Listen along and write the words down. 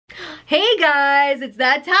Hey guys, it's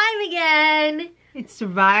that time again. It's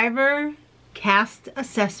Survivor cast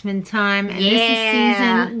assessment time, and this is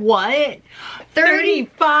season what?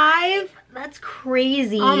 35? That's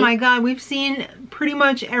crazy. Oh my god, we've seen pretty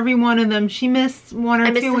much every one of them. She missed one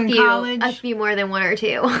or two in college. A few more than one or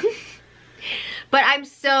two. But I'm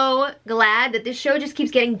so glad that this show just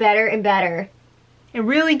keeps getting better and better. It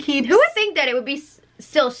really keeps... Who would think that it would be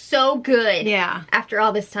still so good? Yeah. After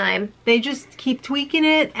all this time. They just keep tweaking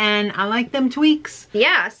it, and I like them tweaks.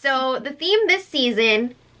 Yeah, so the theme this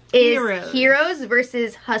season is heroes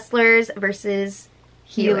versus hustlers versus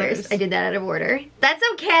healers. I did that out of order. That's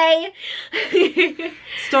okay.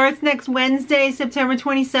 Starts next Wednesday, September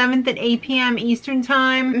 27th at 8 p.m. Eastern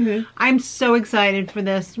Time. I'm so excited for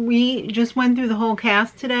this. We just went through the whole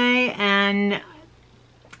cast today, and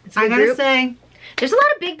I gotta say, there's a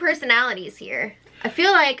lot of big personalities here. I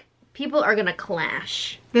feel like people are gonna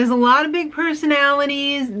clash. There's a lot of big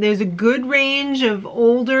personalities. There's a good range of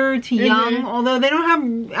older to young, although they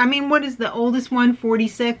don't have, I mean, what is the oldest one?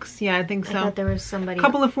 46? Yeah, I think so. I thought there was somebody. A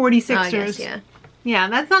couple of 46ers. Oh, yes, yeah. Yeah,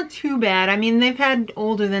 that's not too bad. I mean, they've had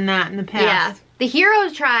older than that in the past. Yeah. The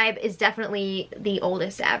Heroes tribe is definitely the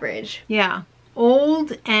oldest average. Yeah.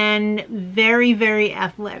 Old and very, very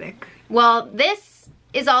athletic. Well, this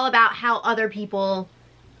is all about how other people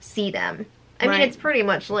see them. I mean, it's pretty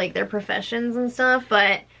much like their professions and stuff,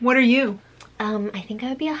 but... What are you? I think I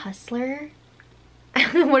would be a hustler.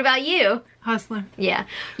 What about you? Hustler. Yeah.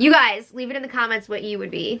 You guys, leave it in the comments what you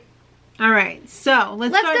would be. Alright, so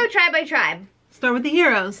let's go tribe by tribe. Start with the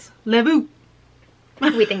heroes. Levu.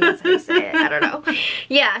 We think that's how you say it. I don't know.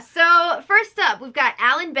 Yeah, so first up, we've got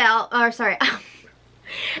Alan Ball,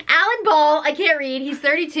 I can't read. He's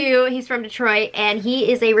 32, he's from Detroit, and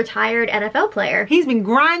he is a retired NFL player. He's been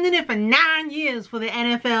grinding it for 9 years for the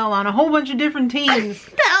NFL on a whole bunch of different teams.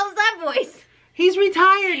 The hell's that voice? He's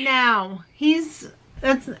retired now.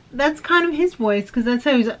 That's kind of his voice, because that's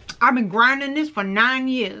how he's, I've been grinding this for 9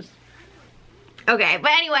 years. Okay,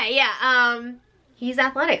 but anyway, yeah, he's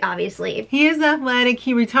athletic, obviously. He is athletic.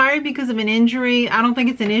 He retired because of an injury. I don't think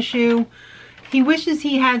it's an issue. He wishes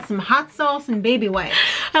he had some hot sauce and baby wipes.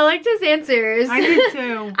 I liked his answers. I did too.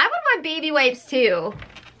 I would want baby wipes too.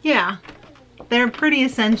 Yeah. They're pretty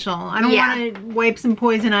essential. I don't want to wipe some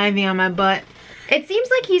poison ivy on my butt. It seems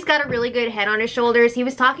like he's got a really good head on his shoulders. He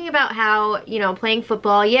was talking about how, you know, playing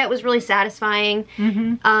football, yeah, it was really satisfying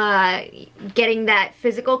getting that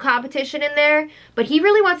physical competition in there, but he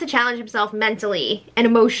really wants to challenge himself mentally and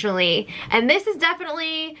emotionally, and this is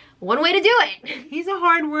definitely one way to do it. He's a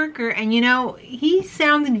hard worker, and you know, he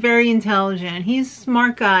sounded very intelligent. He's a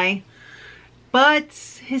smart guy, but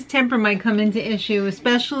his temper might come into issue,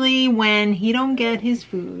 especially when he don't get his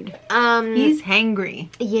food. He's hangry.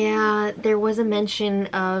 Yeah, there was a mention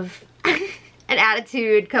of an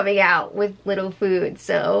attitude coming out with little food,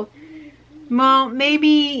 so... Well,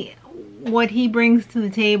 maybe what he brings to the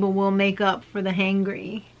table will make up for the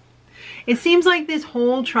hangry. It seems like this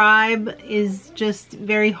whole tribe is just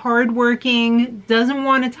very hardworking, doesn't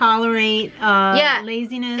want to tolerate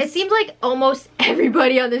laziness. It seems like almost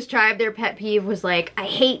everybody on this tribe, their pet peeve was like, I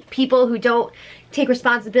hate people who don't take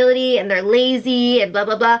responsibility and they're lazy and blah,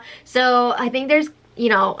 blah, blah. So I think there's, you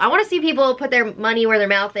know, I want to see people put their money where their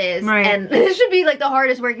mouth is. Right. And this should be like the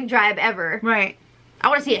hardest working tribe ever. Right. I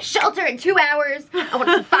want to see a shelter in 2 hours. I want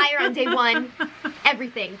to see fire on day 1.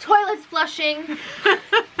 Everything. Toilets flushing.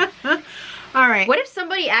 All right. What if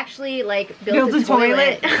somebody actually like built a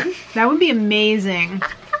toilet? That would be amazing.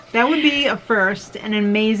 That would be a first, an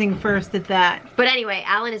amazing first at that. But anyway,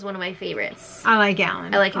 Alan is one of my favorites. I like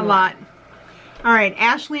Alan. I like him a lot. All right,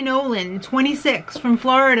 Ashley Nolan, 26, from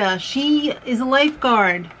Florida. She is a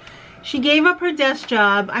lifeguard. She gave up her desk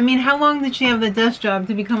job. I mean, how long did she have the desk job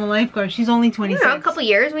to become a lifeguard? She's only 26. I don't know, a couple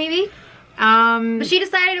years maybe. But she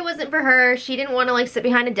decided it wasn't for her. She didn't want to like sit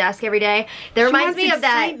behind a desk every day. That reminds me of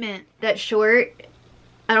that short.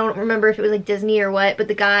 I don't remember if it was like Disney or what, but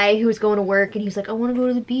the guy who was going to work and he was like, I want to go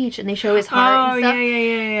to the beach, and they show his heart and stuff.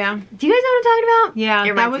 Yeah. Do you guys know what I'm talking about?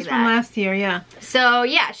 Yeah, that was from last year, yeah. So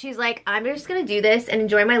yeah, she's like, I'm just gonna do this and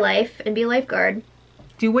enjoy my life and be a lifeguard.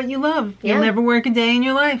 Do what you love. You'll never work a day in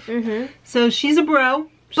your life. So she's a bro.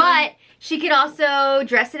 But she can also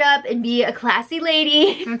dress it up and be a classy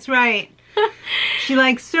lady. That's right. She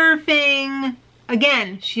likes surfing.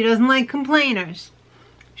 Again, she doesn't like complainers.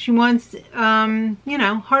 She wants, you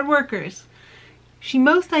know, hard workers. She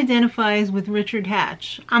most identifies with Richard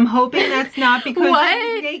Hatch. I'm hoping that's not because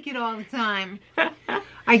he's naked all the time.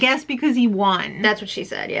 I guess because he won. That's what she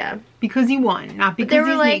said, yeah. Because he won, not because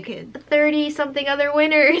he's naked. There were like 30-something other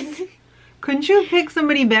winners. Couldn't you have picked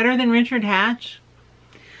somebody better than Richard Hatch?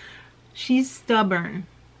 She's stubborn.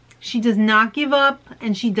 She does not give up,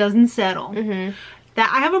 and she doesn't settle. That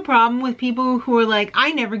I have a problem with people who are like,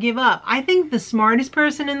 I never give up. I think the smartest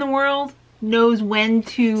person in the world knows when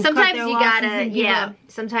to sometimes cut their you losses gotta, and give yeah. up.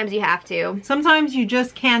 Sometimes you have to. Sometimes you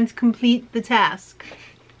just can't complete the task.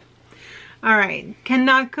 All right,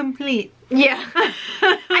 cannot complete. Yeah.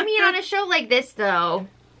 I mean, on a show like this, though,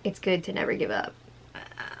 it's good to never give up.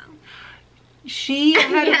 She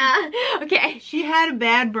had okay. She had a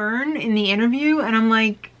bad burn in the interview, and I'm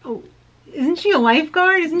like, oh, isn't she a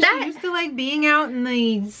lifeguard? Isn't she used to like being out in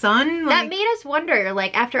the sun? That made us wonder,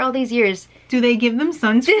 like, after all these years, do they give them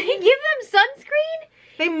sunscreen? do they give them sunscreen?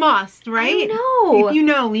 They must, right? I don't know. If you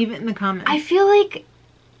know, leave it in the comments. I feel like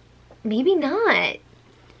maybe not.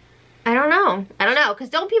 I don't know. Because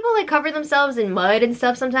don't people like cover themselves in mud and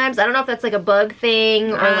stuff sometimes? I don't know if that's like a bug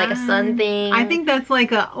thing or like a sun thing. I think that's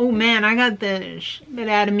like a, oh man, I got the shit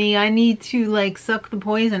out of me. I need to like suck the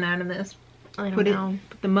poison out of this. I don't know.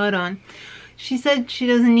 Put the mud on. She said she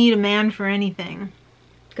doesn't need a man for anything.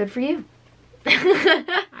 Good for you.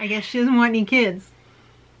 I guess she doesn't want any kids.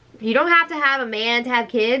 You don't have to have a man to have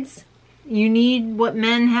kids. You need what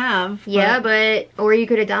men have. Yeah, but or you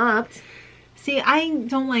could adopt. See, I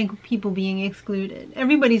don't like people being excluded.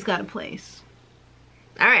 Everybody's got a place.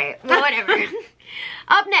 All right, well, whatever.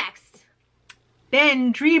 Up next,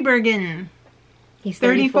 Ben Driebergen. He's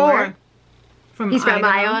 34. He's from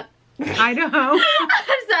Iowa. Idaho. I'm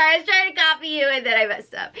sorry, I was trying to copy you and then I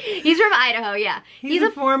messed up. He's from Idaho, yeah. He's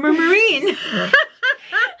a former Marine.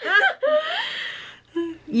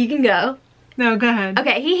 You can go. No, go ahead.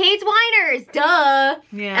 Okay, he hates whiners. Duh.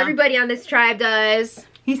 Yeah. Everybody on this tribe does.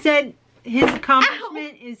 He said his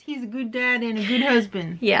accomplishment is he's a good dad and a good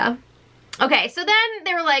husband. Yeah. Okay, so then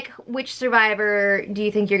they were like, which survivor do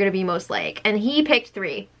you think you're going to be most like? And he picked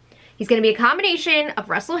 3. He's going to be a combination of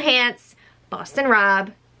Russell Hantz, Boston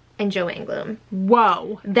Rob, and Joe Englund.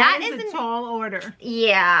 Whoa. That is a tall order.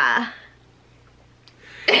 Yeah.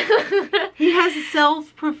 He has a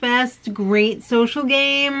self-professed great social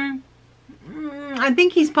game. I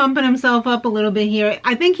think he's pumping himself up a little bit here.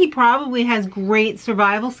 I think he probably has great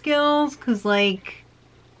survival skills because, like,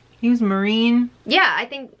 he was a Marine. Yeah, I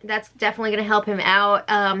think that's definitely going to help him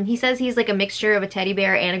out. He says he's like a mixture of a teddy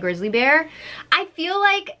bear and a grizzly bear. I feel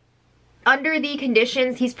like under the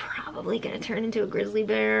conditions, he's probably going to turn into a grizzly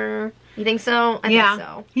bear. You think so? I think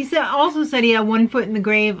so. He also said he had one foot in the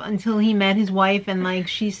grave until he met his wife and, like,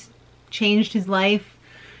 she's changed his life.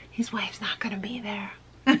 His wife's not going to be there.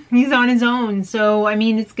 He's on his own. So, I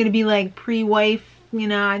mean, it's going to be, like, pre-wife. You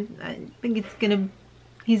know, I think it's going to...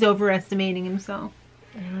 He's overestimating himself.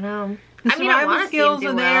 I don't know. The survival skills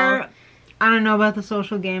are there. I don't know about the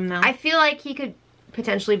social game, though. I feel like he could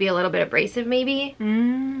potentially be a little bit abrasive, maybe.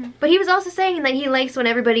 But he was also saying that he likes when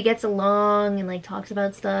everybody gets along and, like, talks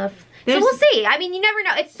about stuff. So we'll see. I mean, you never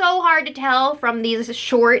know. It's so hard to tell from these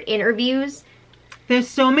short interviews. There's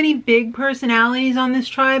so many big personalities on this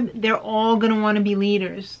tribe. They're all going to want to be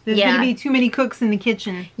leaders. There's going to be too many cooks in the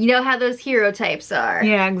kitchen. You know how those hero types are.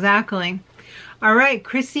 Yeah, exactly. All right,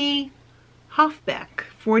 Chrissy Hofbeck,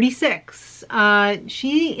 46.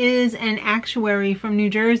 She is an actuary from New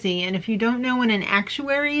Jersey. And if you don't know what an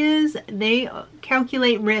actuary is, they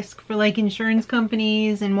calculate risk for, like, insurance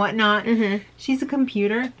companies and whatnot. She's a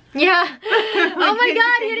computer. Yeah. Oh my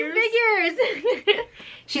god, hidden figures.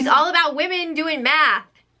 She's all about women doing math.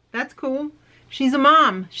 That's cool. She's a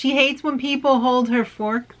mom. She hates when people hold their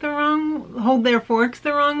forks the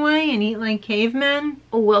wrong way and eat like cavemen.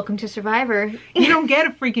 Oh, welcome to Survivor. You don't get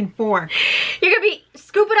a freaking fork. You're gonna be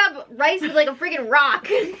scooping up rice with like a freaking rock.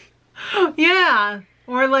 Yeah.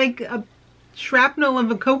 Or like a shrapnel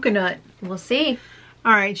of a coconut. We'll see.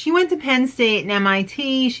 All right, she went to Penn State and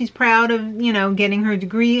MIT. She's proud of, you know, getting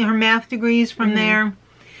her math degrees from there.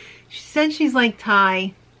 She said she's like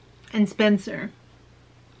Ty and Spencer.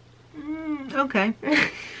 Okay.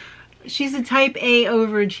 She's a type A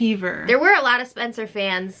overachiever. There were a lot of Spencer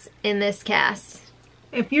fans in this cast.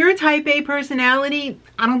 If you're a type A personality,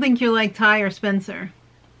 I don't think you're like Ty or Spencer.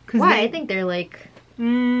 Why? I think they're like...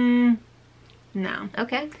 No.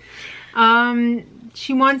 Okay.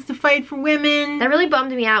 She wants to fight for women. That really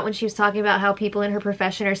bummed me out when she was talking about how people in her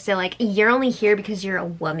profession are still like, you're only here because you're a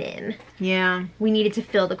woman. Yeah. We needed to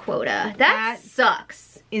fill the quota. That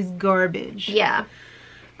sucks. Is garbage. Yeah.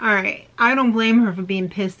 All right. I don't blame her for being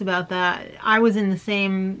pissed about that. I was in the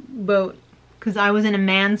same boat because I was in a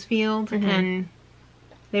man's field and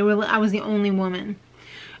I was the only woman.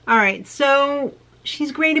 All right. So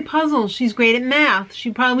she's great at puzzles. She's great at math.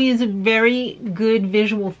 She probably is a very good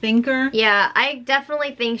visual thinker. Yeah, I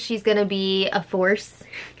definitely think she's going to be a force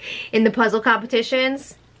in the puzzle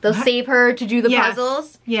competitions. They'll save her to do the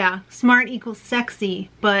puzzles. Yeah, smart equals sexy,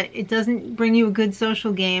 but it doesn't bring you a good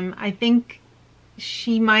social game. I think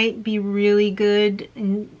she might be really good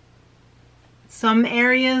in some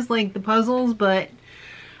areas, like the puzzles, but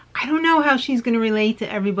I don't know how she's going to relate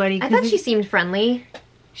to everybody. I thought she seemed friendly.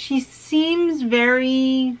 She seems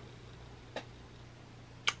very...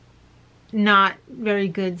 not very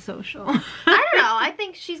good social. I don't know. I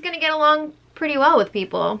think she's going to get along pretty well with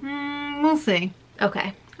people. We'll see.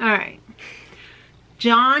 Okay. All right.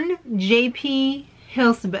 John J.P.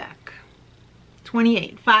 Hilsebeck,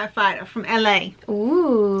 28, firefighter from LA.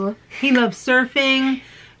 Ooh. He loves surfing.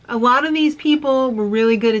 A lot of these people were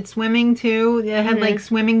really good at swimming too. They had like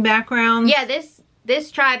swimming backgrounds. Yeah,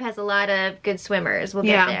 this tribe has a lot of good swimmers. We'll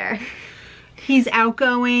get there. He's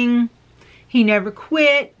outgoing. He never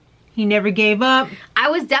quit. He never gave up. I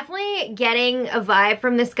was definitely getting a vibe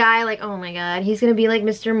from this guy, like, oh my god, he's gonna be like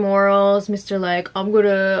Mr. Morals, Mr. like, I'm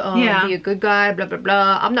gonna be a good guy, blah, blah,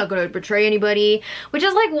 blah. I'm not gonna betray anybody. Which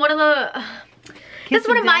is like one of the... that's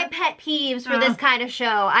one of my pet peeves for this kind of show.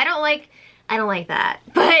 I don't like that.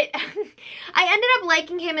 But I ended up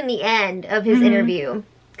liking him in the end of his interview.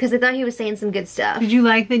 Because I thought he was saying some good stuff. Did you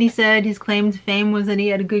like that he said his claim to fame was that he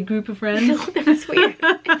had a good group of friends? No, that was weird.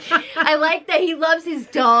 I like that he loves his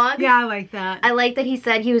dog. Yeah, I like that. I like that he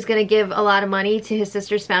said he was going to give a lot of money to his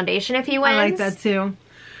sister's foundation if he wins. I like that too.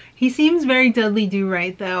 He seems very Dudley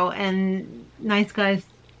Do-Right though, and nice guys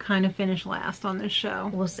kind of finish last on this show.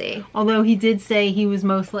 We'll see. Although he did say he was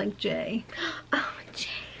most like Jay. Oh, Jay.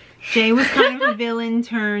 Jay was kind of a villain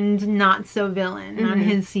turned not so villain on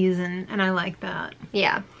his season, and I like that.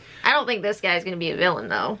 Yeah. I don't think this guy's going to be a villain,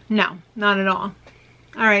 though. No, not at all.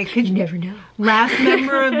 All right. You never know. Last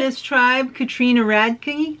member of this tribe, Katrina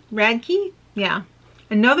Radke? Radke? Yeah.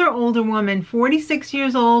 Another older woman, 46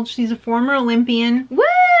 years old. She's a former Olympian. Woo!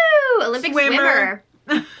 Olympic swimmer.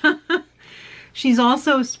 She's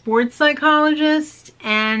also a sports psychologist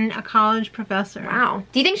and a college professor. Wow.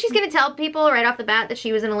 Do you think she's going to tell people right off the bat that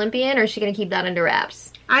she was an Olympian, or is she going to keep that under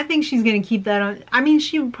wraps? I think she's going to keep that on. I mean,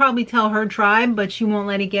 she would probably tell her tribe, but she won't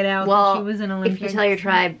let it get out that she was an Olympic if you tell your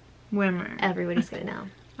tribe, swimmer, everybody's going to know.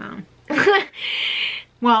 Oh.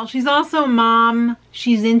 Well, she's also a mom.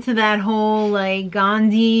 She's into that whole, like,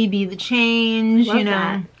 Gandhi, be the change, Love you know.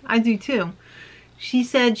 that. I do, too. She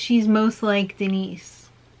said she's most like Denise.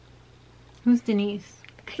 Who's Denise?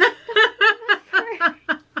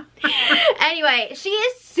 Anyway, she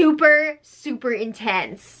is super, super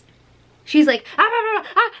intense. She's like, ah, ah,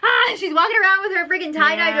 ah, ah. She's walking around with her freaking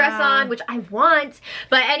tie-dye dress on, which I want.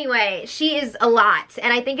 But anyway, she is a lot.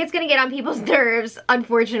 And I think it's going to get on people's nerves,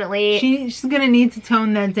 unfortunately. She's going to need to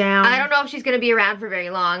tone that down. I don't know if she's going to be around for very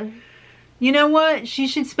long. You know what? She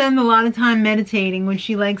should spend a lot of time meditating, which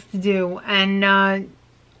she likes to do. And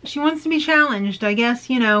she wants to be challenged. I guess,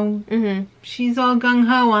 you know, she's all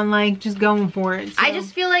gung-ho on, like, just going for it. So. I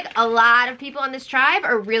just feel like a lot of people on this tribe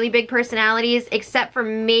are really big personalities, except for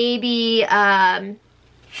maybe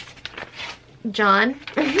John.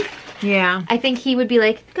 Yeah. I think he would be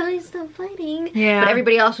like, guys, stop fighting. Yeah. But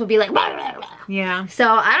everybody else would be like, blah, blah, blah. Yeah. So,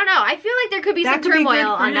 I don't know. I feel like there could be some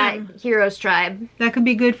turmoil on that hero's tribe. That could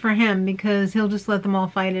be good for him because he'll just let them all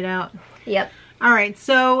fight it out. Yep. All right,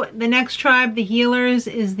 so the next tribe, the healers,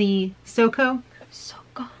 is the Soko.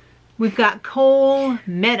 Soko. We've got Cole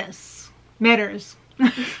Metters.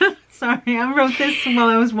 Sorry, I wrote this while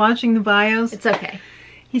I was watching the bios. It's okay.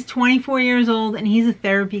 He's 24 years old, and he's a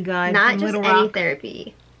therapy guy. Not from just Little any Rock.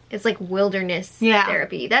 therapy. It's like wilderness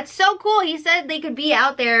therapy. That's so cool. He said they could be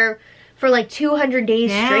out there for like 200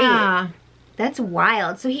 days straight. That's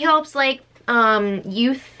wild. So he helps like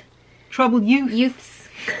troubled youths.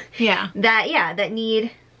 Yeah. That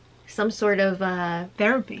need some sort of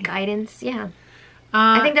therapy. Guidance. Yeah.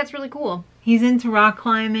 I think that's really cool. He's into rock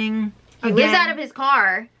climbing. He lives out of his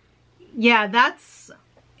car. Yeah, that's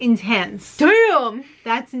intense. Damn!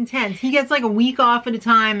 That's intense. He gets like a week off at a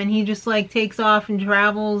time and he just like takes off and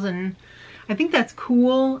travels, and I think that's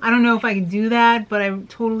cool. I don't know if I could do that, but I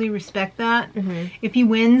totally respect that. If he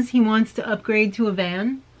wins, he wants to upgrade to a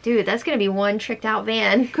van. Dude, that's going to be one tricked out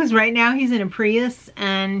van. Because right now he's in a Prius,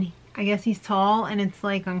 and I guess he's tall, and it's,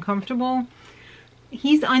 like, uncomfortable.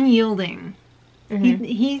 He's unyielding.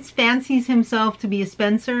 He fancies himself to be a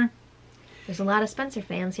Spencer. There's a lot of Spencer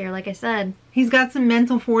fans here, like I said. He's got some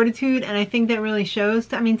mental fortitude, and I think that really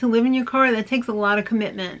shows. I mean, to live in your car, that takes a lot of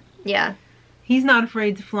commitment. Yeah. He's not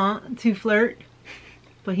afraid to flirt,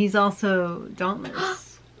 but he's also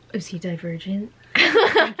dauntless. Is he divergent?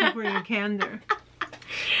 Thank you for your candor.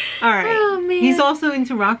 All right. Oh, man. He's also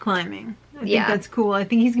into rock climbing. I think that's cool. I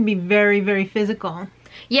think he's going to be very, very physical.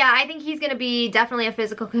 Yeah, I think he's going to be definitely a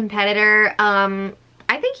physical competitor. I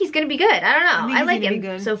think he's gonna be good. I don't know. I like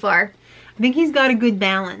him so far. I think he's got a good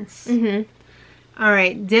balance. All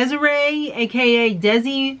right, Desiree, aka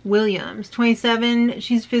Desi Williams, 27.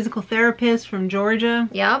 She's a physical therapist from Georgia.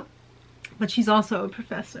 Yep. But she's also a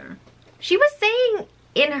professor. She was saying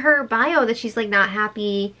in her bio that she's like not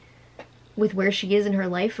happy with where she is in her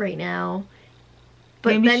life right now.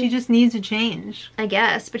 But maybe then, she just needs a change. I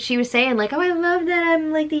guess. But she was saying like, oh, I love that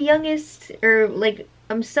I'm like the youngest, or like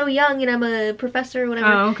I'm so young and I'm a professor or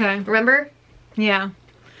whatever. Oh, okay. Remember? Yeah.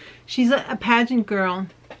 She's a pageant girl.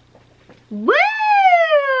 Woo!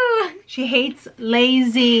 She hates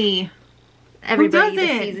lazy. Everybody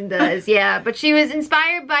this season does, yeah. But she was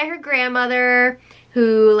inspired by her grandmother,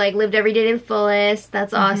 who like lived every day to the fullest.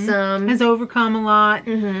 That's awesome. Has overcome a lot.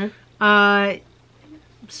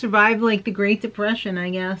 Survived like the Great Depression, I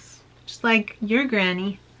guess. Just like your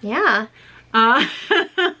granny. Yeah.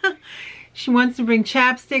 She wants to bring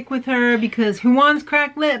chapstick with her because who wants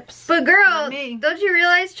cracked lips? But girl, don't you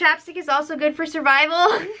realize chapstick is also good for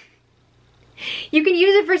survival? You can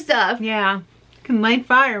use it for stuff. Yeah. You can light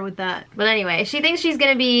fire with that. But anyway, she thinks she's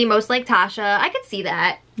gonna be most like Tasha. I could see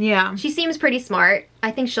that. Yeah. She seems pretty smart.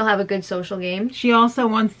 I think she'll have a good social game. She also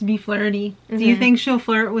wants to be flirty. Do you think she'll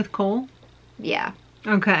flirt with Cole? Yeah.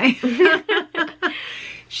 Okay.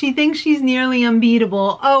 She thinks she's nearly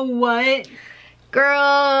unbeatable. Oh, what?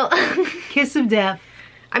 Girl. Kiss of death.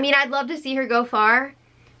 I mean, I'd love to see her go far.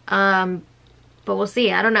 But we'll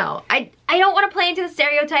see. I don't know. I don't want to play into the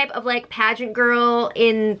stereotype of like pageant girl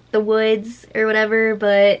in the woods or whatever,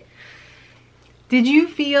 but... Did you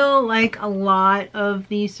feel like a lot of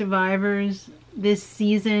the survivors this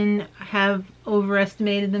season have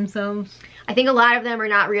overestimated themselves? I think a lot of them are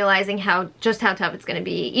not realizing just how tough it's going to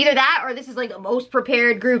be. Either that or this is like the most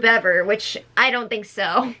prepared group ever, which I don't think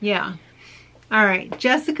so. Yeah. All right.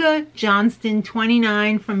 Jessica Johnston,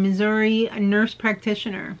 29, from Missouri, a nurse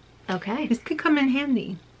practitioner. Okay. This could come in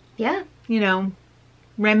handy. Yeah. You know,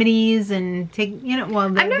 remedies and well,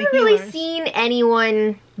 I've never really seen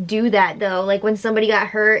anyone do that though. Like when somebody got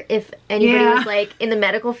hurt, if anybody was like in the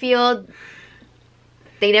medical field,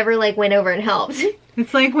 they never like went over and helped.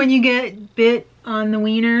 It's like when you get bit on the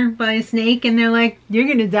wiener by a snake and they're like, you're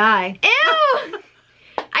gonna die. Ew!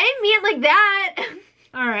 I didn't mean it like that.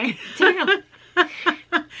 All right. Damn.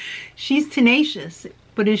 She's tenacious,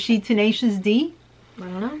 but is she Tenacious D? I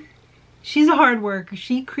don't know. She's a hard worker.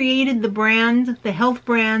 She created the brand, the health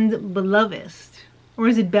brand Belovist. Or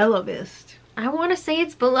is it Bellovist? I want to say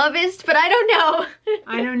it's Belovist, but I don't know.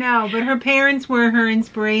 I don't know, but her parents were her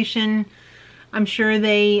inspiration. I'm sure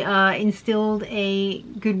they instilled a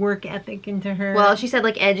good work ethic into her. Well, she said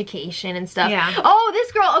like education and stuff. Yeah. Oh,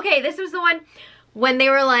 this girl. Okay, this was the one when they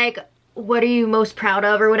were like, what are you most proud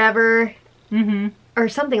of or whatever? Or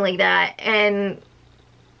something like that. And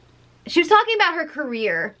she was talking about her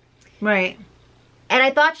career. Right. And I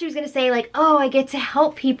thought she was going to say like, oh, I get to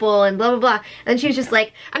help people and blah, blah, blah. And she was just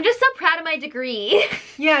like, I'm just so proud of my degree.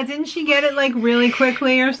 Yeah, didn't she get it like really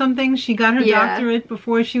quickly or something? She got her doctorate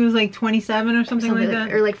before she was like 27 or something like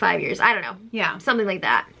that? Or like 5 years. I don't know. Yeah. Something like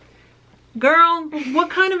that. Girl, what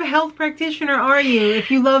kind of a health practitioner are you if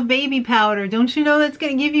you love baby powder? Don't you know that's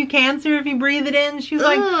going to give you cancer if you breathe it in? She was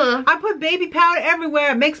like, I put baby powder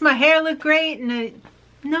everywhere. It makes my hair look great. And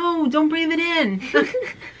no, don't breathe it in.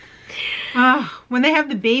 When they have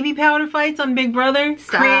the baby powder fights on Big Brother,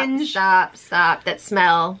 cringe. Stop. That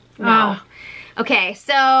smell. No. Okay,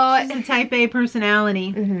 so... She's a type A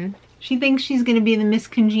personality. She thinks she's going to be the Miss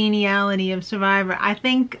Congeniality of Survivor. I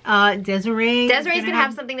think Desiree's going to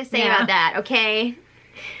have something to say about that, okay?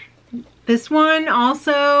 This one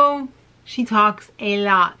also, she talks a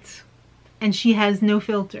lot. And she has no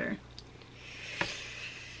filter.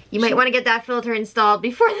 You might want to get that filter installed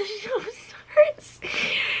before the show starts.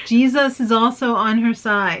 Jesus is also on her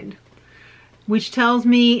side, which tells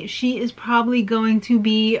me she is probably going to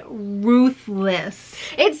be ruthless.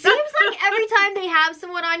 It seems like every time they have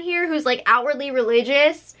someone on here who's like outwardly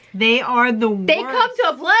religious, they are the worst. They come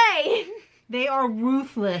to play. They are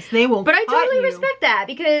ruthless. They will But I totally respect that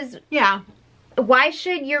because why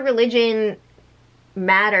should your religion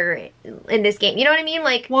matter in this game? You know what I mean?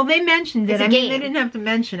 Like, well, they mentioned it. I mean, they didn't have to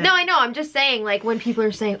mention it. No, I know. I'm just saying, like, when people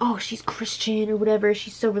are saying, "Oh, she's Christian or whatever,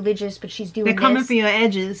 she's so religious, but she's doing," they're coming for your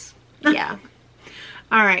edges. Yeah.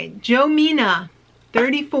 All right, Joe Mina,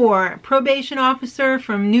 34, probation officer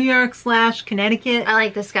from New York / Connecticut. I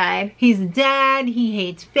like this guy. He's a dad. He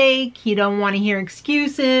hates fake. He don't want to hear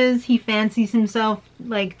excuses. He fancies himself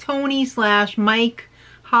like Tony / Mike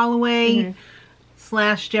Holloway. /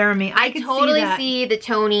 Jeremy. I totally see the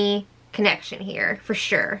Tony connection here, for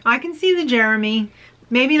sure. I can see the Jeremy.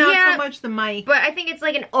 Maybe not so much the Mike. But I think it's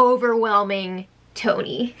like an overwhelming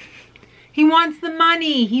Tony. He wants the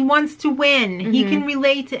money. He wants to win. He can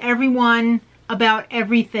relate to everyone about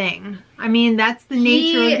everything. I mean, that's the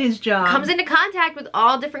nature of his job. Comes into contact with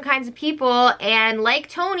all different kinds of people, and like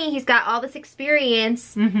Tony, he's got all this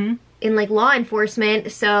experience in like law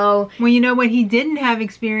enforcement. So, well, you know what he didn't have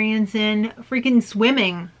experience in? Freaking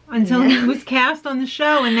swimming until he was cast on the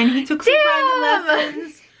show, and then he took some private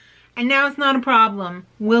lessons, and now it's not a problem.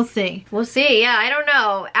 We'll see. We'll see. Yeah, I don't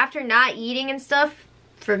know. After not eating and stuff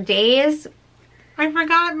for days, I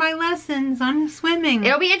forgot my lessons on swimming.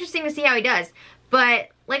 It'll be interesting to see how he does. But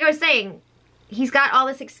like I was saying, he's got all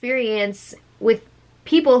this experience with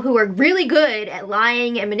people who are really good at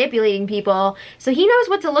lying and manipulating people. So he knows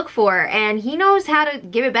what to look for, and he knows how to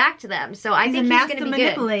give it back to them. So I think he's going to be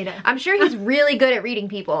manipulator. Good. I'm sure he's really good at reading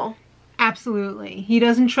people. Absolutely. He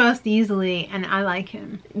doesn't trust easily, and I like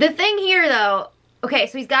him. The thing here, though, okay,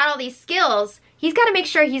 so he's got all these skills. He's got to make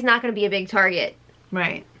sure he's not going to be a big target.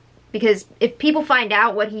 Right. Because if people find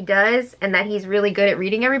out what he does and that he's really good at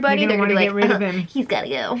reading everybody, they're going to be like, get rid of him. He's got to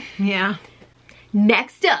go. Yeah.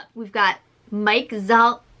 Next up, we've got Mike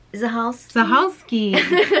Zahalski.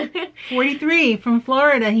 43, from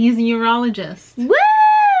Florida. He's a urologist. Woo!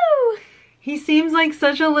 He seems like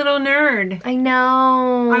such a little nerd. I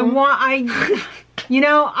know. You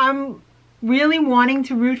know, I'm really wanting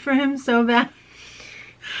to root for him so bad.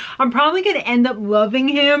 I'm probably going to end up loving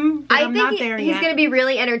him, but I'm not there yet. He's going to be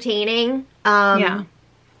really entertaining. Yeah.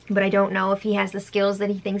 But I don't know if he has the skills that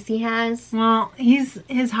he thinks he has. Well,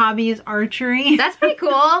 his hobby is archery. That's pretty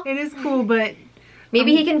cool. It is cool, but...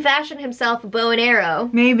 Maybe he can fashion himself a bow and arrow.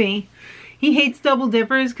 Maybe. He hates double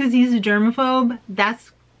dippers because he's a germaphobe.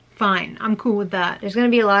 That's fine. I'm cool with that. There's going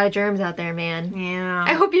to be a lot of germs out there, man. Yeah.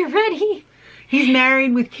 I hope you're ready. He's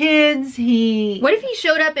married with kids. What if he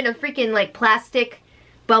showed up in a freaking, like, plastic...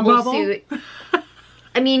 bubble suit?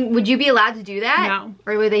 I mean, would you be allowed to do that? No.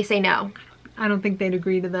 Or would they say no? I don't think they'd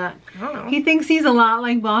agree to that. I don't know. He thinks he's a lot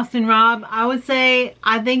like Boston Rob. I would say,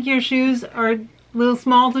 I think your shoes are a little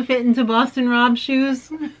small to fit into Boston Rob's shoes.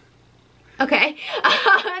 Okay.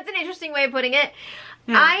 That's an interesting way of putting it.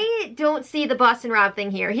 Yeah. I don't see the Boston Rob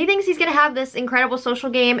thing here. He thinks he's going to have this incredible social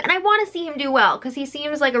game, and I want to see him do well, because he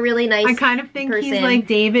seems like a really nice person. I kind of think he's like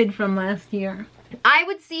David from last year. I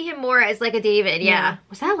would see him more as like a David, yeah.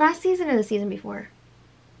 Was that last season or the season before?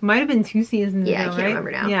 Might have been 2 seasons ago, I can't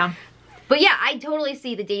remember now. Yeah. But yeah, I totally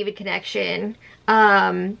see the David connection.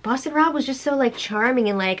 Boston Rob was just so like charming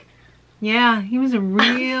and like... Yeah, he was a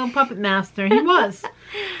real puppet master. He was.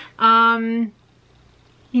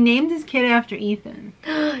 He named his kid after Ethan.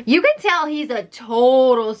 You can tell he's a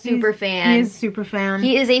total super fan. He is a super fan.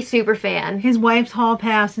 He is a super fan. His wife's hall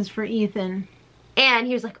pass is for Ethan. And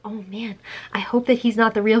he was like, oh man, I hope that he's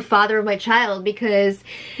not the real father of my child, because...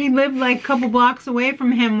 He lived like a couple blocks away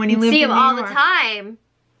from him when he lived in New York. See him all the time.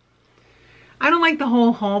 I don't like the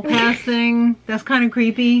whole hall pass thing. That's kind of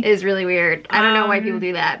creepy. It is really weird. I don't know why people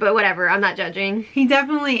do that, but whatever. I'm not judging. He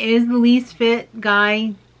definitely is the least fit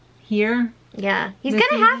guy here. Yeah. He's going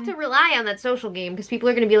to have to rely on that social game, because people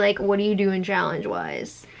are going to be like, what are you doing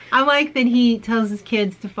challenge-wise? I like that he tells his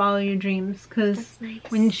kids to follow your dreams, because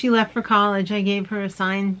when she left for college, I gave her a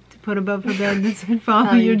sign to put above her bed that said,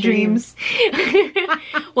 follow your dreams.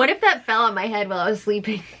 What if that fell on my head while I was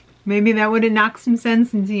sleeping? Maybe that would have knocked some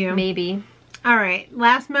sense into you. Maybe. All right,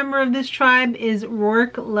 last member of this tribe is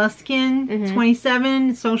Rourke Luskin,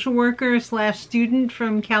 27, social worker / student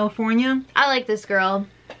from California. I like this girl.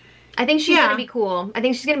 I think she's going to be cool. I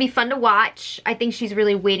think she's going to be fun to watch. I think she's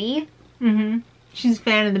really witty. She's a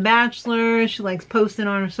fan of The Bachelor. She likes posting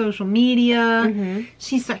on her social media.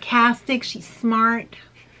 She's sarcastic. She's smart.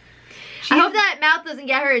 I hope that mouth doesn't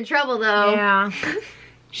get her in trouble, though. Yeah.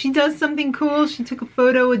 She does something cool. She took a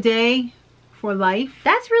photo a day for life.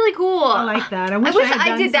 That's really cool. I like that. I wish I had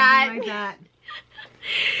done did that. Like that.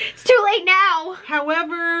 It's too late now.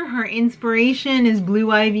 However, her inspiration is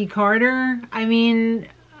Blue Ivy Carter. I mean,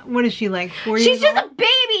 what is she, like 4 years old? She's just a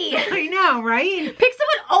baby. I know, right? Pick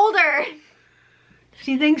someone older.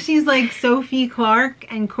 She thinks she's like Sophie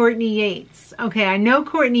Clark and Courtney Yates. Okay, I know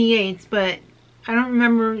Courtney Yates, but I don't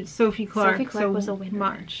remember Sophie Clark, was a winner.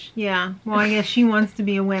 much. Yeah, well, I guess she wants to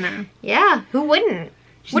be a winner. Yeah, who wouldn't?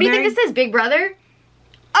 What do you think this is, Big Brother?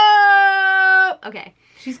 Oh! Okay.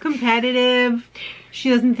 She's competitive. She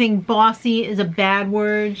doesn't think bossy is a bad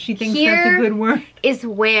word. She thinks that's a good word. Is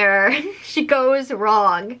where she goes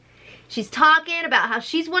wrong. She's talking about how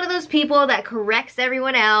she's one of those people that corrects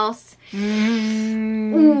everyone else.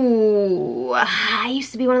 Ooh, I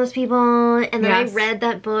used to be one of those people, and then I read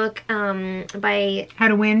that book by... How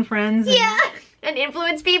to Win Friends. Yeah, and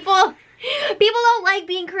influence people. People don't like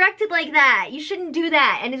being corrected like that. You shouldn't do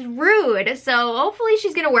that, and it's rude. So hopefully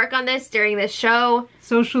she's gonna work on this during this show.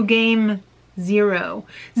 Social game 0.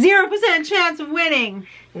 0% chance of winning.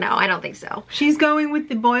 No, I don't think so. She's going with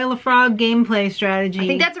the boil a frog gameplay strategy. I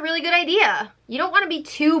think that's a really good idea. You don't want to be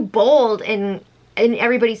too bold in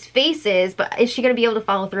everybody's faces, but is she gonna be able to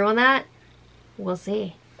follow through on that? We'll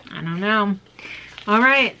see. I don't know. All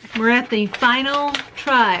right, we're at the final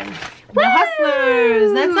tribe. Woo! The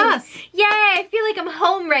Hustlers. That's us. Yay! I feel like I'm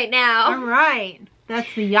home right now. All right,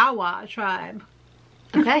 that's the Yawa tribe.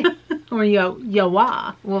 Okay. Or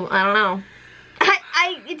Yawa. Well, I don't know.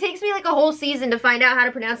 It takes me like a whole season to find out how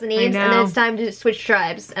to pronounce the names, and then it's time to switch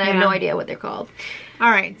tribes, and I have no idea what they're called. All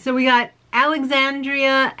right, so we got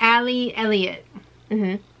Alexandria Allie Elliott.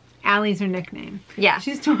 Allie's her nickname. Yeah.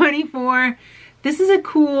 She's 24. This is a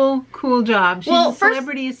cool job. She's a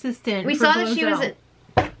celebrity assistant. We saw that she was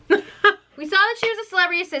we saw that she was a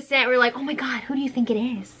celebrity assistant. We were like, oh my god, who do you think it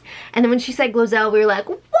is? And then when she said Glozell, we were like,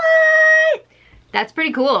 what? That's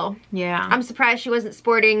pretty cool. Yeah. I'm surprised she wasn't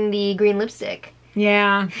sporting the green lipstick.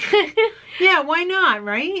 Yeah. Yeah, why not,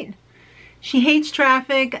 right? She hates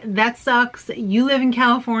traffic. That sucks. You live in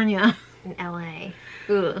California. In LA.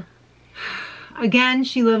 Ugh. Again,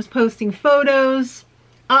 she loves posting photos.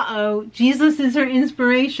 Uh-oh, Jesus is her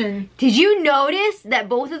inspiration. Did you notice that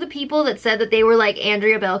both of the people that said that they were like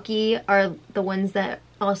Andrea Belke are the ones that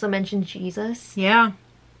also mentioned Jesus? Yeah.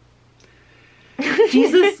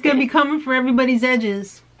 Jesus is going to be coming for everybody's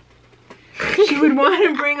edges. She would want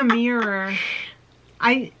to bring a mirror.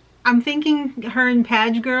 I'm thinking her and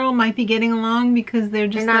Padge Girl might be getting along because they're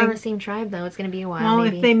just not on the same tribe though. It's going to be a while. Well,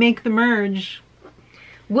 maybe. If they make the merge.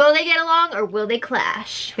 Will they get along or will they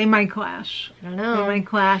clash? They might clash. I don't know. They might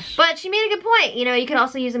clash. But she made a good point. You know, you could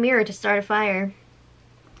also use a mirror to start a fire.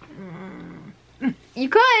 You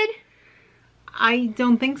could. I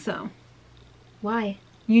don't think so. Why?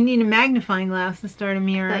 You need a magnifying glass to start a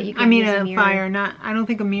mirror. I mean a fire, not. I don't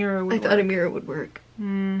think a mirror would work. I thought a mirror would work.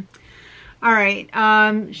 All right.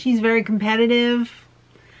 She's very competitive,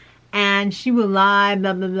 and she will lie.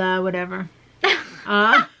 Blah blah blah. Whatever.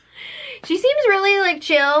 She seems really like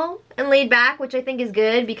chill and laid back, which I think is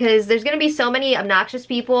good because there's gonna be so many obnoxious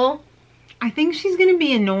people. I think she's gonna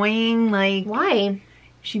be annoying. Like why?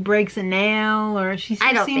 She breaks a nail, or she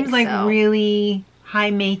seems like so. really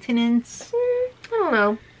high maintenance. I don't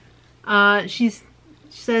know. She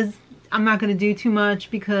says, I'm not going to do too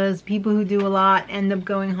much because people who do a lot end up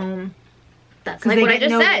going home. That's like what I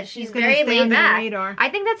just said. She's very laid back. Radar. I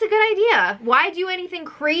think that's a good idea. Why do anything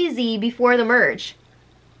crazy before the merge?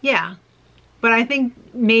 Yeah. But I think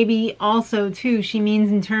maybe also, too, she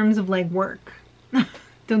means in terms of, like, work.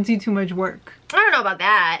 Don't do too much work. I don't know about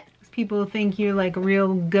that. People think you're, like, a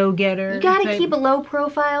real go-getter. You gotta keep a low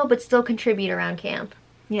profile, but still contribute around camp.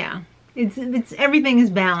 Yeah. It's everything is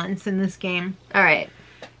balanced in this game. All right.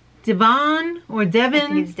 Devon or Devin? I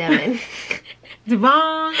think it's Devin.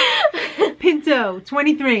 Devon Pinto,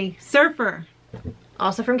 23, surfer.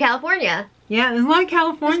 Also from California. Yeah, there's a lot of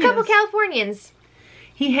Californians. There's a couple Californians.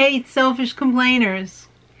 He hates selfish complainers.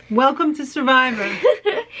 Welcome to Survivor.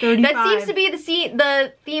 35. That seems to be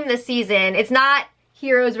the theme this season. It's not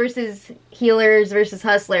heroes versus healers versus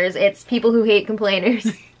hustlers. It's people who hate complainers.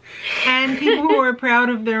 And people who are proud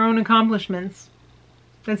of their own accomplishments.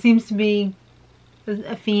 That seems to be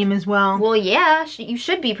a theme as well. Well, yeah, you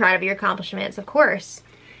should be proud of your accomplishments, of course.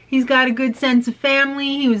 He's got a good sense of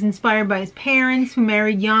family. He was inspired by his parents who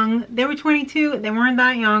married young. They were 22. They weren't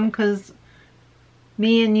that young because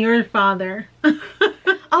me and your father.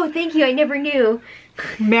 Oh, thank you. I never knew.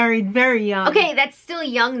 Married very young. Okay, that's still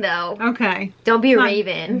young though. Okay. Don't be a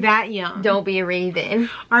raven. That young. Don't be a raven.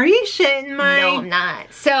 Are you shitting my... No, I'm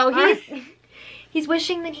not. So he's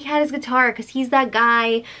wishing that he had his guitar because he's that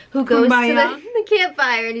guy who goes to the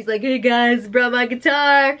campfire and he's like, hey guys, brought my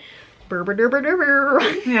guitar.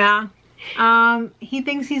 Yeah. He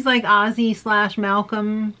thinks he's like Ozzy /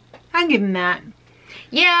 Malcolm. I give him that.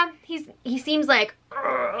 Yeah, he seems like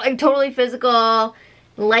totally physical,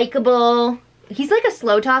 likable. He's like a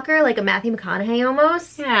slow talker, like a Matthew McConaughey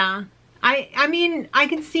almost. Yeah. I mean, I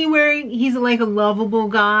can see where he's like a lovable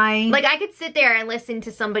guy. Like I could sit there and listen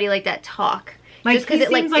to somebody like that talk. Like just because it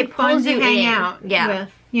seems like fun to hang out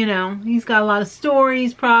with. You know, he's got a lot of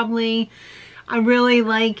stories probably. I really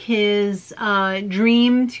like his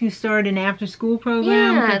dream to start an after-school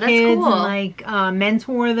program for kids and like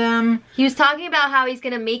mentor them. He was talking about how he's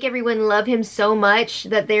gonna make everyone love him so much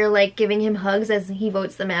that they're like giving him hugs as he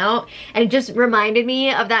votes them out, and it just reminded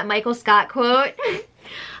me of that Michael Scott quote.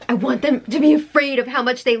 I want them to be afraid of how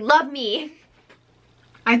much they love me.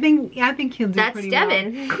 I think he'll do pretty well.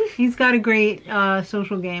 That's Devin. He's got a great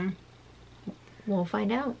social game. We'll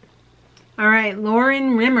find out. All right,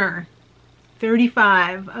 Lauren Rimmer,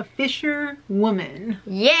 35, a fisher woman.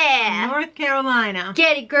 Yeah! North Carolina.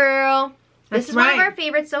 Get it, girl! That's This is right. one of our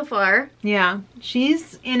favorites so far. Yeah,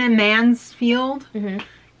 she's in a man's field,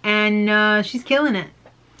 and she's killing it.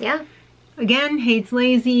 Yeah. Again, hates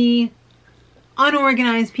lazy,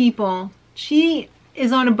 unorganized people. She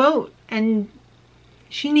is on a boat, and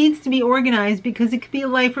she needs to be organized because it could be a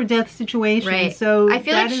life or death situation. Right. So I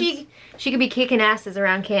feel like she could be kicking asses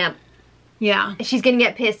around camp. Yeah. She's gonna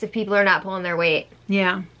get pissed if people are not pulling their weight.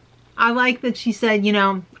 Yeah. I like that she said, you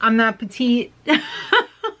know, I'm not petite.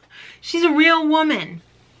 She's a real woman.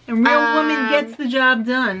 A real woman gets the job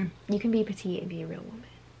done. You can be petite and be a real woman.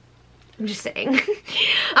 I'm just saying. I'm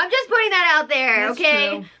just putting that out there, That's okay?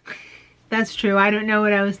 true. That's true. I don't know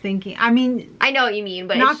what I was thinking. I mean, I know what you mean,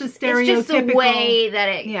 but not the stereotypical. It's just the way that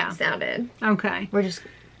it sounded. Okay. We're just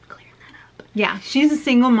clearing that up. Yeah, she's a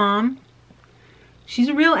single mom. She's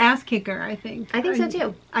a real ass kicker, I think. I think so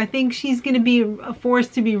too. I think she's going to be a force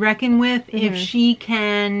to be reckoned with if she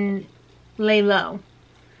can lay low.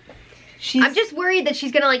 I'm just worried that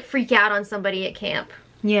she's going to like freak out on somebody at camp.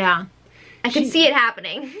 Yeah. I could see it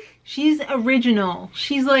happening. She's original.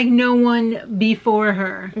 She's like no one before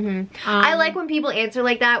her. I like when people answer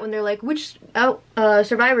like that when they're like, which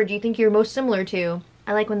survivor do you think you're most similar to?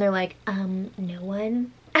 I like when they're like, no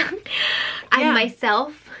one. I'm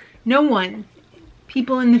myself. No one.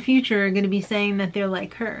 People in the future are going to be saying that they're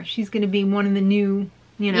like her. She's going to be one of the new,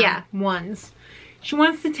 you know, ones. She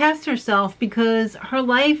wants to test herself because her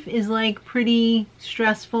life is like pretty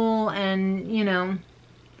stressful and, you know,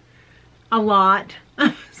 a lot.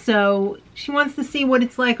 So she wants to see what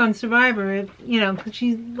it's like on Survivor, if, you know, because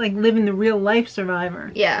she's like living the real life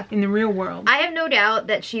Survivor. Yeah. In the real world. I have no doubt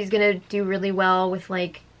that she's going to do really well with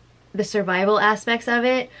like the survival aspects of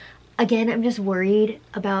it. Again, I'm just worried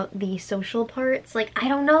about the social parts. Like, I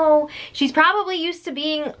don't know. She's probably used to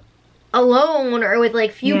being alone or with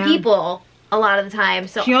like few people a lot of the time.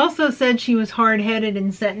 So she also said she was hard-headed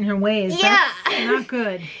and set in her ways. Yeah. That's not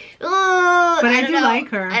good. But I do like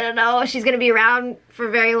her. I don't know. She's going to be around for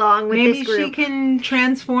very long with this group. Maybe she can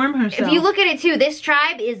transform herself. If you look at it too, this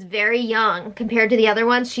tribe is very young compared to the other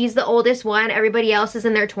ones. She's the oldest one. Everybody else is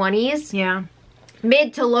in their 20s. Yeah.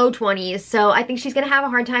 Mid to low 20s. So I think she's going to have a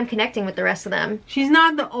hard time connecting with the rest of them. She's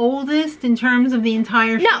not the oldest in terms of the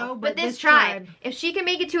entire show. No, but this tribe. If she can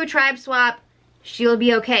make it to a tribe swap, she'll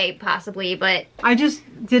be okay, possibly, but... I just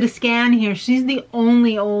did a scan here. She's the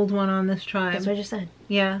only old one on this tribe. That's what I just said.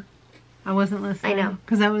 Yeah. I wasn't listening. I know.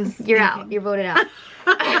 Because I was You're thinking. out. You're voted out.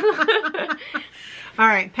 All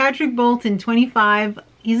right. Patrick Bolton, 25.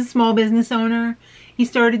 He's a small business owner. He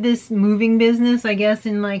started this moving business, I guess,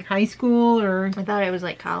 in like high school or... I thought it was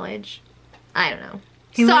like college. I don't know.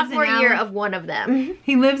 He Sophomore year of one of them.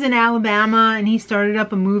 He lives in Alabama and he started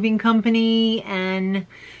up a moving company and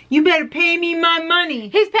you better pay me my money.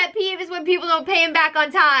 His pet peeve is when people don't pay him back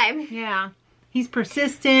on time. Yeah. He's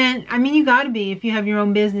persistent. I mean, you gotta be if you have your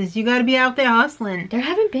own business. You gotta be out there hustling. There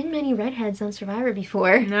haven't been many redheads on Survivor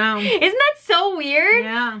before. No. Isn't that so weird?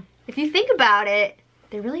 Yeah. If you think about it,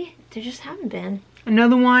 there just haven't been.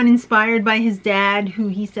 Another one inspired by his dad, who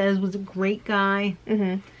he says was a great guy.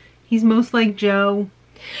 He's most like Joe.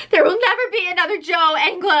 There will never be another Joe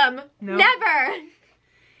Englum. Nope. Never.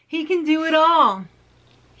 He can do it all.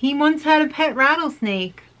 He once had a pet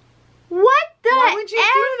rattlesnake. What the Why would you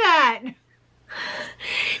do that?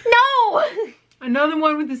 No. Another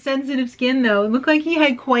one with the sensitive skin, though. It looked like he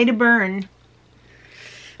had quite a burn.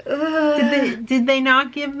 Did they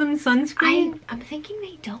not give them sunscreen? I'm thinking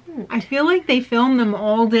they don't. I feel like they film them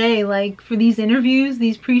all day, like for these interviews,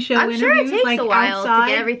 these pre-show interviews. I'm sure it takes like a while outside,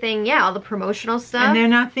 to get everything, all the promotional stuff. And they're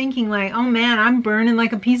not thinking like, oh man, I'm burning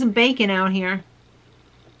like a piece of bacon out here.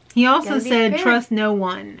 He also said trust no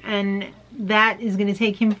one, and that is going to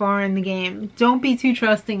take him far in the game. Don't be too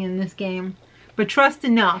trusting in this game, but trust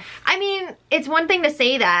enough. I mean, it's one thing to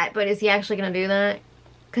say that, but is he actually going to do that?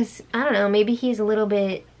 Because, I don't know, maybe he's a little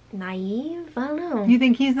bit naive? I don't know. You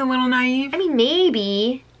think he's a little naive? I mean,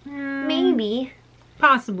 maybe. Maybe.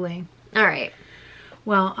 Possibly. All right.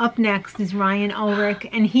 Well, up next is Ryan Ulrich,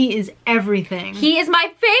 and he is everything. He is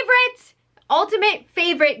my favorite, ultimate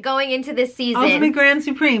favorite going into this season. Ultimate Grand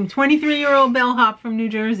Supreme, 23-year-old bellhop from New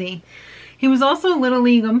Jersey. He was also a Little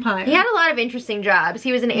League umpire. He had a lot of interesting jobs.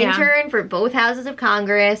 He was an intern for both houses of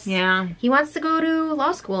Congress. Yeah. He wants to go to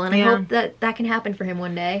law school, and I hope that that can happen for him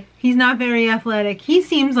one day. He's not very athletic. He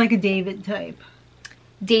seems like a David type.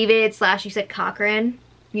 David / you said Cochran?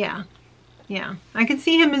 Yeah. Yeah. I could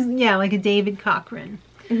see him as, like a David Cochran.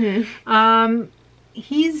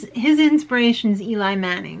 his inspiration's Eli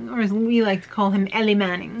Manning, or as we like to call him, Ellie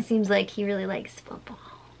Manning. Seems like he really likes football.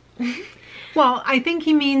 Well, I think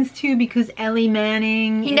he means too because Ellie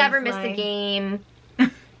Manning. He never missed a game.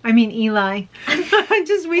 I mean Eli. we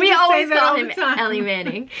just always say that call all him the time. Ellie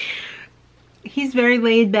Manning. He's very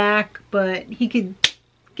laid back, but he could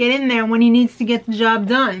get in there when he needs to get the job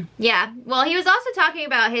done. Yeah. Well, he was also talking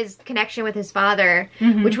about his connection with his father,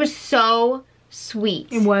 which was so sweet.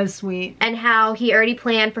 It was sweet. And how he already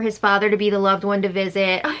planned for his father to be the loved one to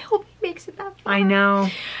visit. I hope he makes it that far. I know.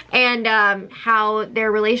 And how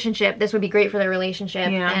their relationship, this would be great for their relationship.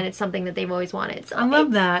 Yeah. And it's something that they've always wanted. So I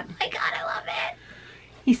love that. Oh my God, I love it.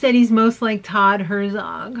 He said he's most like Todd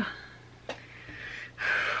Herzog.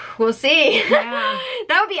 We'll see. Yeah.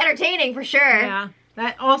 That would be entertaining for sure. Yeah.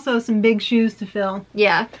 That also some big shoes to fill.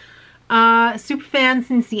 Yeah. Super fan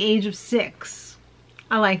since the age of 6.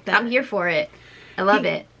 I like that. I'm here for it. I love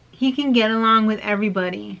it. He can get along with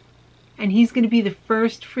everybody. And he's going to be the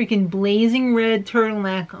first freaking blazing red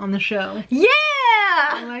turtleneck on the show. Yeah!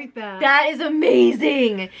 I like that. That is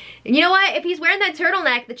amazing. You know what? If he's wearing that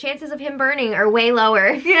turtleneck, the chances of him burning are way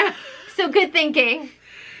lower. Yeah. So good thinking.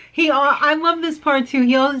 I love this part too.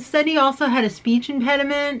 He said he also had a speech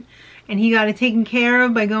impediment. And he got it taken care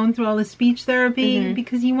of by going through all the speech therapy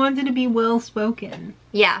because he wanted to be well-spoken.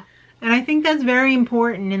 Yeah. And I think that's very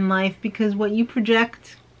important in life because what you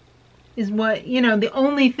project is what, the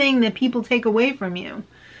only thing that people take away from you.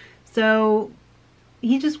 So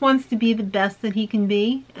he just wants to be the best that he can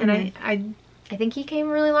be. And I think he came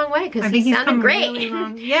a really long way because he sounded great.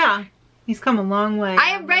 Really yeah. He's come a long way. I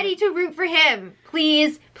am ready to root for him.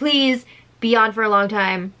 Please, please be on for a long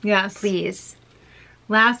time. Yes. Please.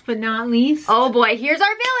 Last but not least. Oh boy, here's our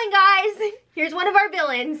villain, guys. Here's one of our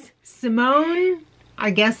villains. Simone,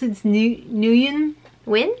 I guess it's Nguyen.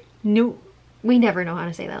 Win? New. We never know how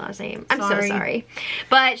to say that last name. I'm so sorry.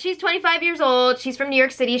 But she's 25 years old. She's from New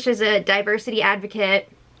York City. She's a diversity advocate.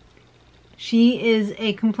 She is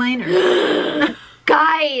a complainer.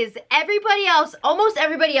 Guys, everybody else, almost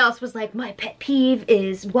everybody else was like, my pet peeve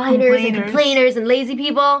is whiners and complainers and lazy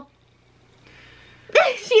people.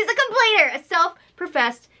 She's a complainer, a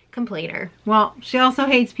self-professed complainer. Well, she also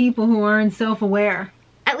hates people who aren't self-aware.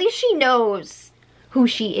 At least she knows who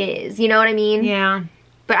she is, you know what I mean? Yeah.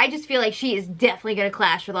 But I just feel like she is definitely going to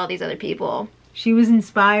clash with all these other people. She was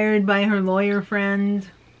inspired by her lawyer friend.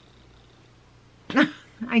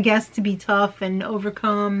 I guess to be tough and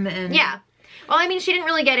overcome and... Yeah. Well, I mean, she didn't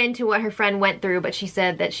really get into what her friend went through, but she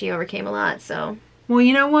said that she overcame a lot, so... Well,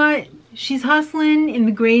 you know what? She's hustling in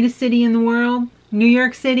the greatest city in the world, New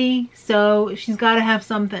York City, so she's got to have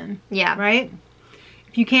something. Yeah. Right?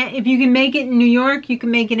 If you can make it in New York, you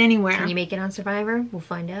can make it anywhere. Can you make it on Survivor? We'll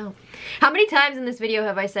find out. How many times in this video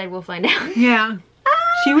have I said we'll find out? Yeah.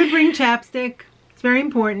 She would bring chapstick. It's very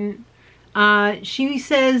important. She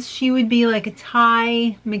says she would be like a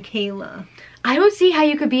Thai Michaela. I don't see how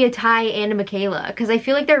you could be a Thai and a Michaela, because I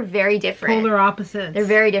feel like they're very different. Polar opposites. They're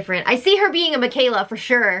very different. I see her being a Michaela for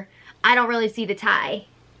sure. I don't really see the Thai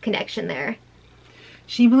connection there.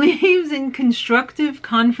 She believes in constructive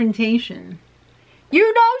confrontation.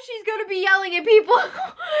 You know she's going to be yelling at people.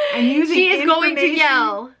 And using she is going to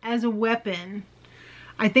yell. As a weapon.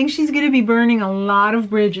 I think she's going to be burning a lot of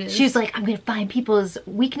bridges. She's like, I'm going to find people's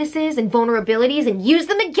weaknesses and vulnerabilities and use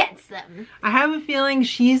them against them. I have a feeling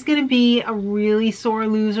she's going to be a really sore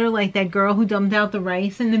loser like that girl who dumped out the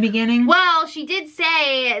rice in the beginning. Well, she did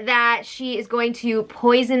say that she is going to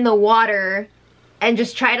poison the water and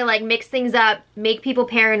just try to like mix things up, make people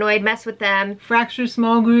paranoid, mess with them. Fracture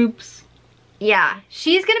small groups. Yeah,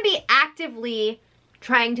 she's going to be actively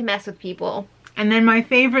trying to mess with people. And then my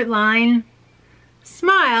favorite line,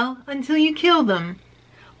 smile until you kill them.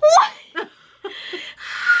 What?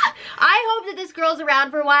 I hope that this girl's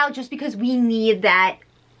around for a while just because we need that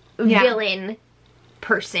villain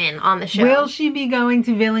person on the show. Will she be going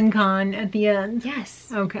to VillainCon at the end?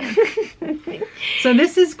 Yes. Okay. So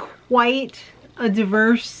this is quite a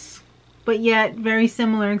diverse, but yet very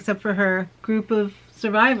similar except for her, group of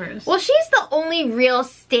survivors. Well, she's the only real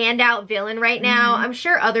standout villain right now. I'm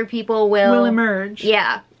sure other people will emerge.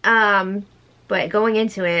 Yeah. But going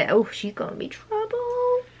into it, oh, she's gonna be trouble.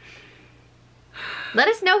 Let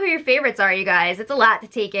us know who your favorites are, you guys. It's a lot to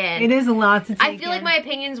take in. It is a lot to take in. I feel like my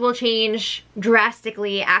opinions will change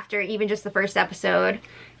drastically after even just the first episode.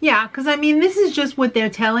 Yeah, because I mean, this is just what they're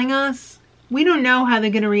telling us. We don't know how they're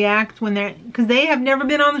gonna react when because they have never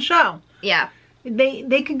been on the show. Yeah.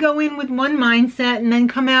 They could go in with one mindset and then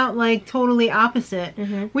come out like totally opposite,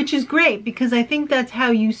 which is great because I think that's how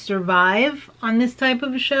you survive on this type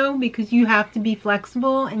of a show because you have to be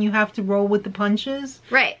flexible and you have to roll with the punches.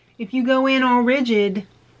 Right. if you go in all rigid,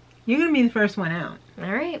 you're going to be the first one out.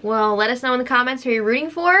 All right. Well, let us know in the comments who you're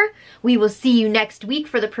rooting for. We will see you next week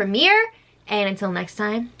for the premiere. And until next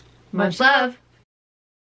time, much love.